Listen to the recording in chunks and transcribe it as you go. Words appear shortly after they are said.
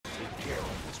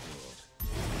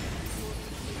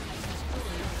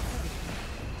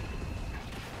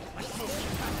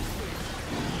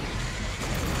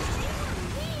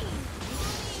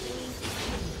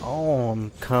Oh, I'm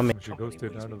coming. But you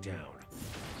ghosted out of there.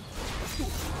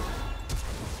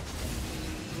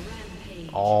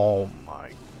 Oh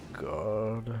my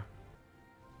god.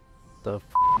 The f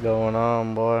going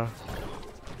on, boy?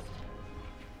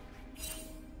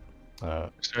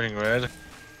 Turning red.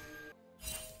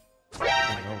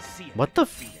 What the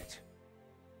f?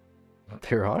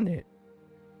 They're on it.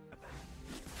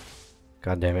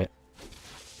 God damn it.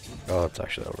 Oh, it's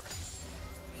actually over.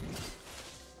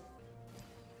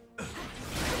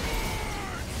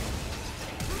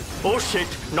 Oh shit,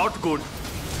 not good.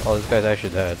 Oh, this guy's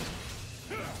actually dead.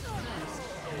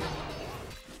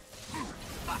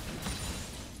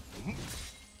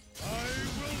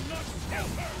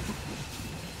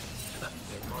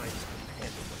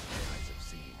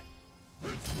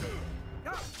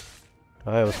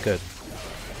 Oh, that was good.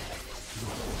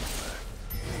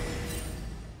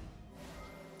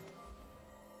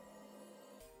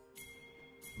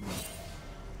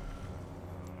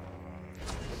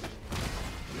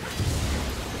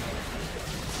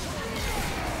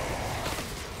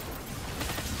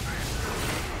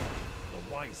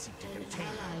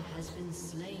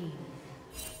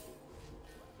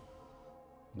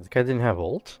 This guy didn't have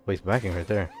ult? Oh, he's backing right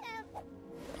there.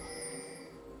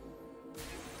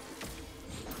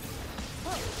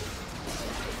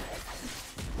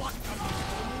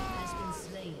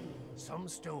 Some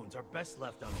stones are best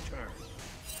left unturned.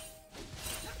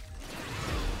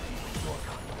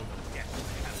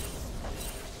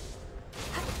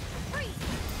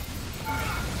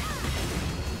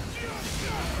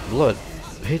 Blood,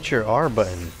 hit your R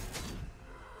button.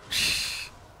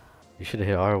 You should have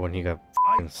hit R when you got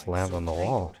f***ing slammed on the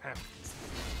wall.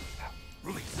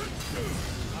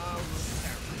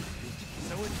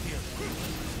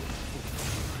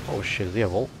 Oh shit, does he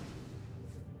have ult?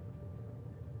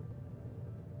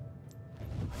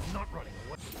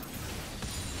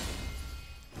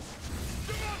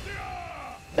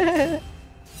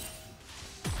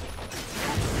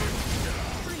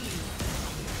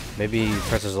 Maybe he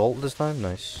presses ult this time?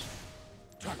 Nice.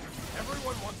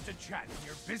 Everyone wants to chat when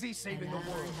you're busy saving the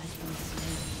world.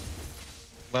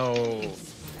 No.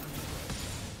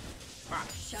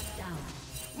 Shut down.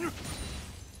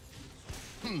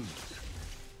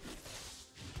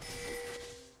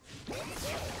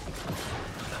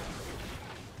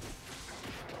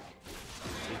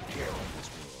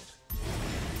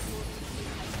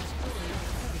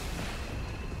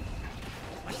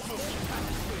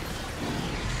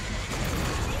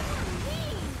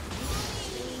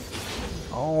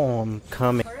 Oh, I'm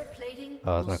coming.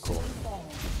 Oh, that's not cool.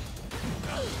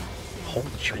 Holy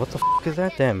shit, what the f is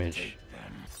that damage?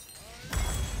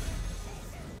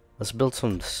 Let's build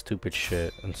some stupid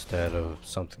shit instead of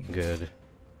something good.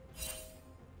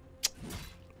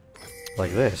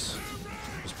 Like this.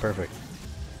 It's perfect.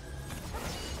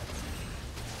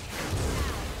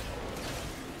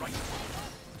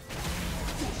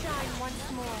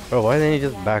 Bro, why didn't he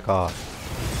just back off?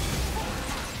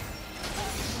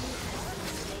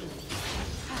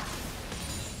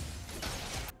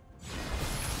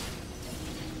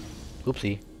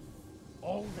 Oopsie.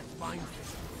 All that finds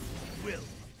this will.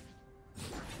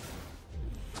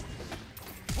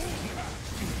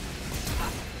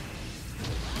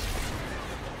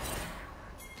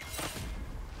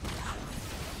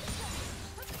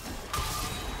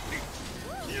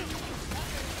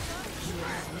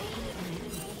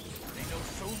 They know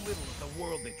so little of the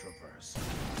world they traverse.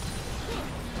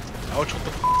 Ouch, what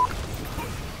the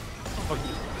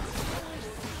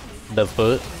f? The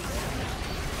foot.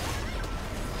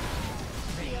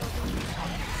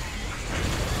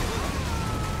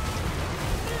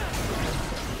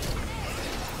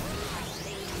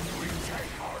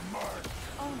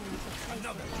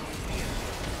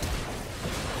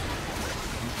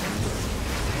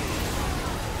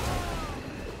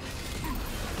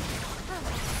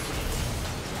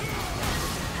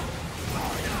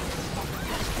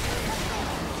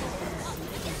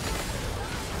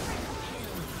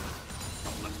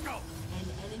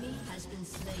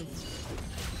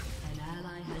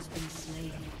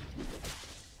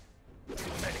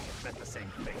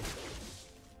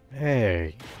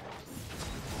 Hey.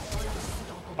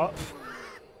 Oh.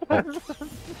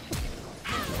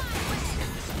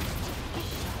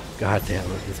 God damn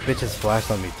it, this bitch has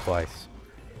flashed on me twice.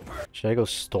 Should I go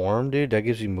storm, dude? That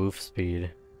gives you move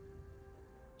speed.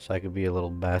 So I could be a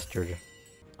little bastard.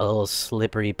 A little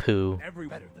slippery poo.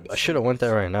 I should have went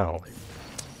there right now.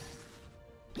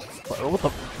 What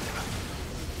the?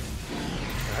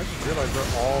 I just realized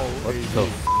they're all What AD. the?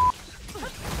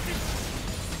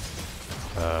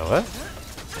 What?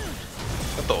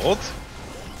 Got the ult?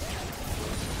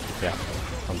 Yeah.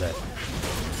 I'm dead.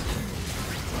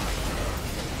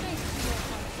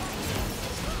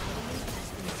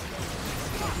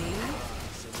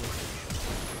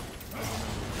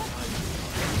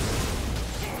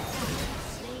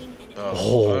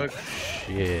 Oh, fuck?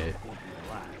 shit.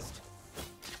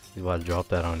 He's about to drop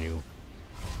that on you.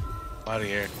 Out of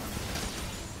here.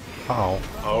 Oh.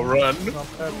 Oh, run.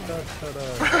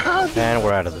 And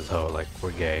we're out of this hole, like,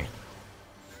 we're gay.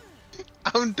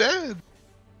 I'm dead.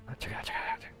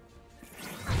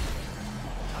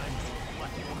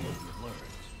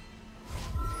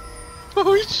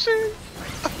 Oh shit.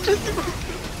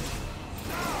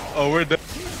 Oh, we're dead.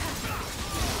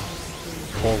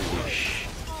 Holy sh!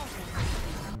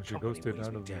 She ghosted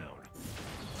out of down.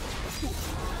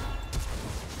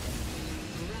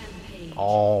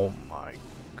 Oh my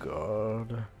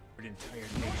god.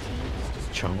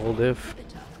 Jungle diff?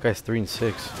 This guy's 3 and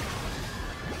 6.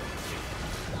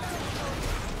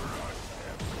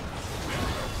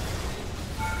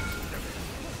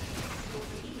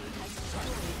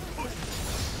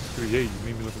 Yeah, you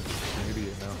made me look like an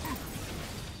idiot now.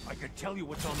 I could tell you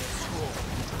what's on that scroll.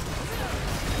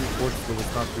 3/4, but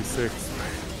it's not 3/6.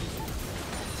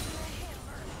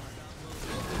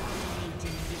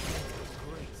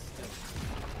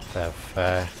 That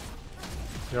fat.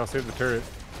 Yeah, I'll save the turret.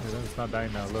 Yeah, it's not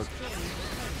dying now, look.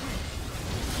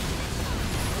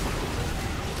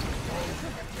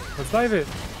 Let's dive it!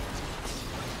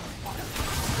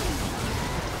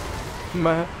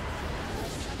 Ma.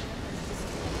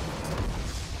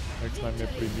 Next time, me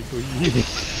primito.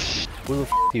 Who the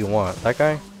f do you want? That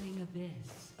guy?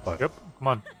 Fuck. Yep, come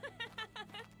on.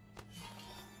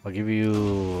 I'll give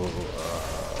you.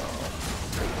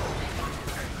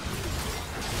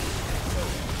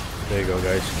 There you go,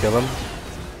 guys. Kill him.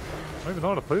 I don't even know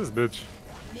how to play this bitch.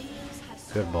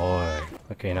 Good boy.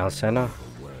 Okay, now Senna.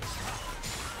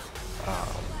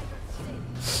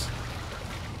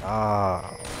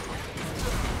 Ah.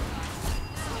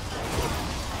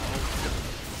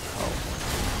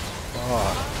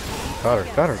 Oh.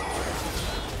 Got her.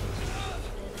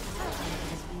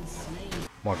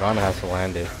 Morgana has to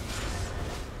land it.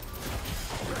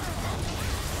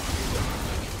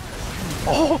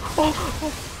 Oh!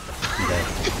 I'm dead.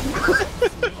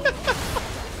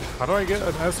 How do I get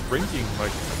an S ranking?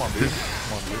 Like, come on, dude.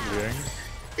 Come on, dude, Liang.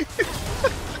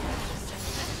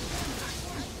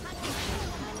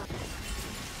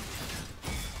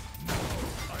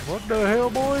 What the hell,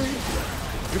 boy?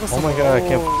 Give us Oh my god, I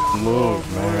can't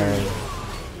move, man.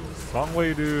 Wrong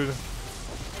way, dude.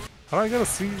 How do I get a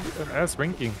C an S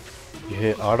ranking? You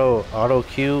hit auto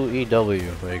Q E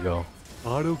W. There you go.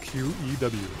 Auto Q E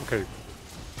W. Okay.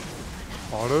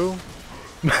 Auto.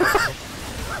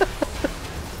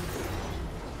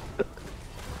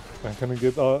 I couldn't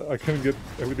get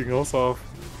everything else off.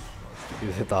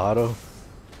 You hit the auto.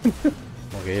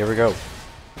 Okay, here we go.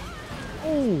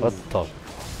 Oh, What the?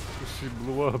 she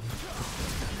blew up.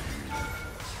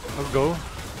 Let's go.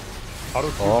 Auto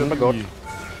Q Oh my god.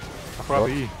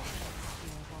 Probably.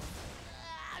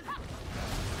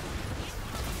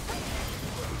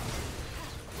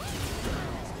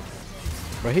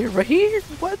 Right here.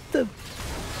 What the?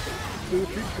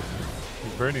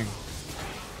 He's burning.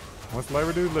 What's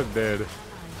Lyra dude look dead?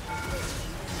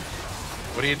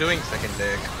 What are you doing, second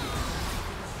deck?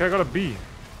 Okay, I got a B.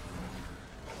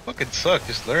 Fucking suck,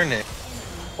 just learn it.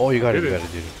 Oh, you got it. Did You it. got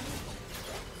it, dude.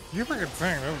 You fucking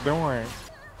saying that's doing.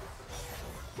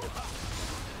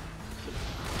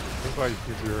 Looks like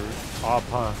you're off,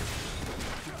 huh?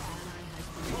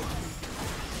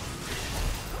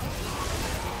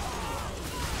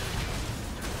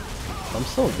 I'm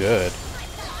so good.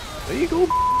 There you go.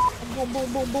 Boom,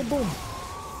 boom, boom, boom, boom.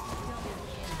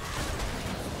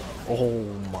 Oh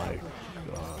my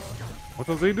god. What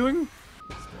was they doing?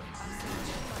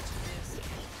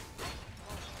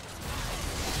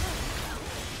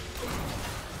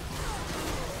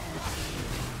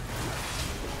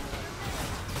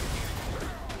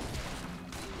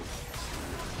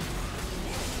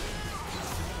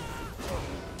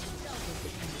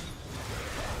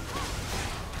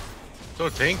 So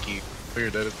tanky.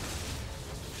 Figured that.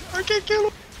 I can't kill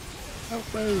him.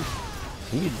 Help me.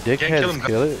 Can you kill him. dickheads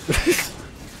kill it?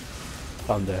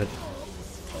 I'm dead.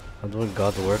 I'm doing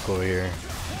God's work over here.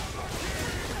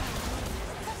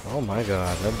 Oh my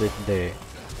god, that big day.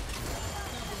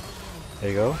 There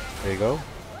you go. There you go.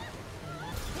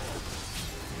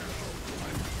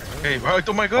 Hey, right,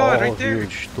 oh my god, Oh, right there.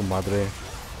 huge. Tu madre.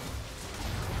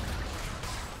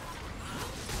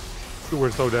 We're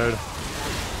so dead.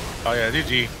 Oh yeah,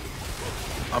 GG.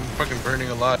 I'm fucking burning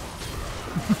a lot.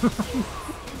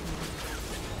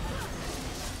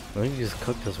 I think you just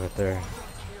cooked us right there.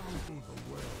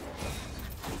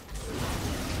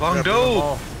 Long Yeah,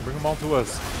 doe. bring them all to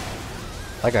us.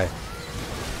 That guy.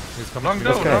 He's coming Long to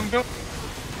doe. us. guy. Long doe.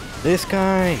 This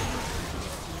guy.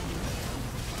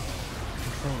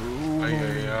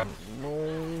 Yeah.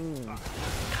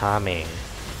 Coming.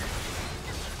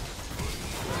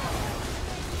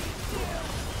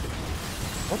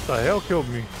 What the hell killed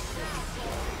me?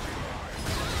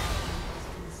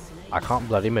 I can't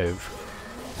bloody move.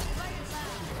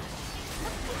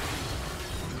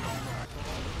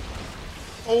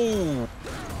 Oh.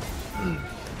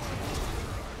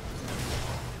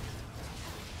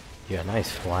 Yeah,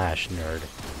 nice flash, nerd.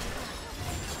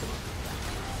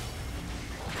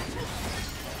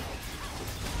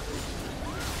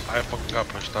 I fucking got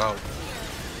pushed out.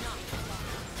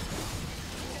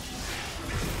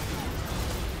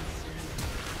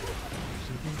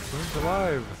 Swing's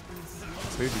alive.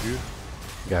 Save you, dude.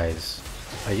 Guys,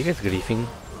 are you guys griefing?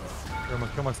 I'm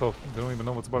gonna kill myself. They don't even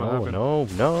know what's about to No, happen. no,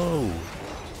 no.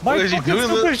 My What is he fucking doing?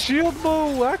 super shield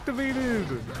bow activated.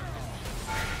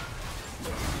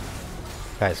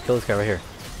 Guys, kill this guy right here.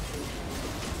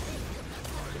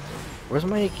 Where's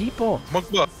my equipo?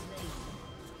 Mukba.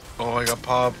 Oh, I got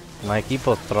popped. My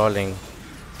equipo trolling.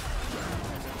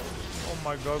 Oh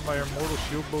my god, my immortal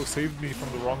shield bow saved me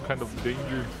from the wrong kind of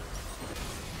danger.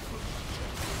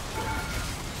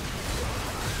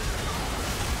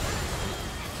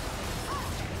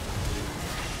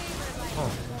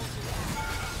 Oh.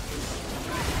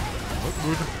 Not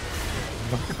good.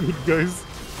 Not good, guys.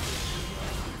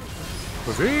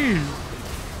 Hey!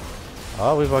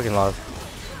 Oh, we fucking lost.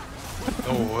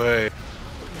 No way.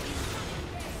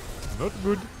 Not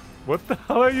good. What the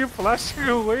hell are you flashing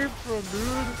away from,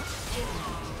 dude?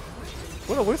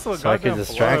 What a waste of a So I could goddamn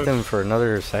distract flash. them for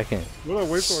another second. What a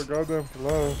waste of a goddamn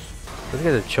flash. This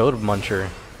guy's a chode muncher.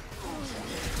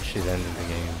 She's ended the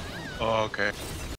game. Oh, okay.